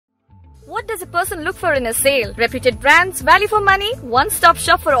What does a person look for in a sale? Reputed brands, value for money, one-stop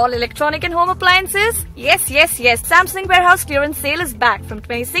shop for all electronic and home appliances? Yes. Samsung Warehouse Clearance Sale is back from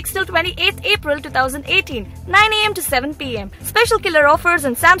 26th till 28th April 2018, 9 a.m. to 7 p.m. Special killer offers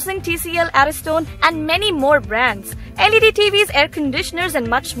on Samsung, TCL, Ariston and many more brands. LED TVs, air conditioners and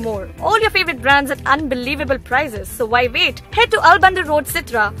much more. All your favorite brands at unbelievable prices. So why wait? Head to Albandar Road,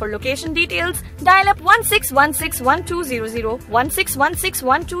 Sitra. For location details, dial up 1616 1200, 1616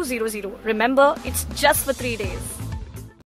 1200. Remember, it's just for 3 days.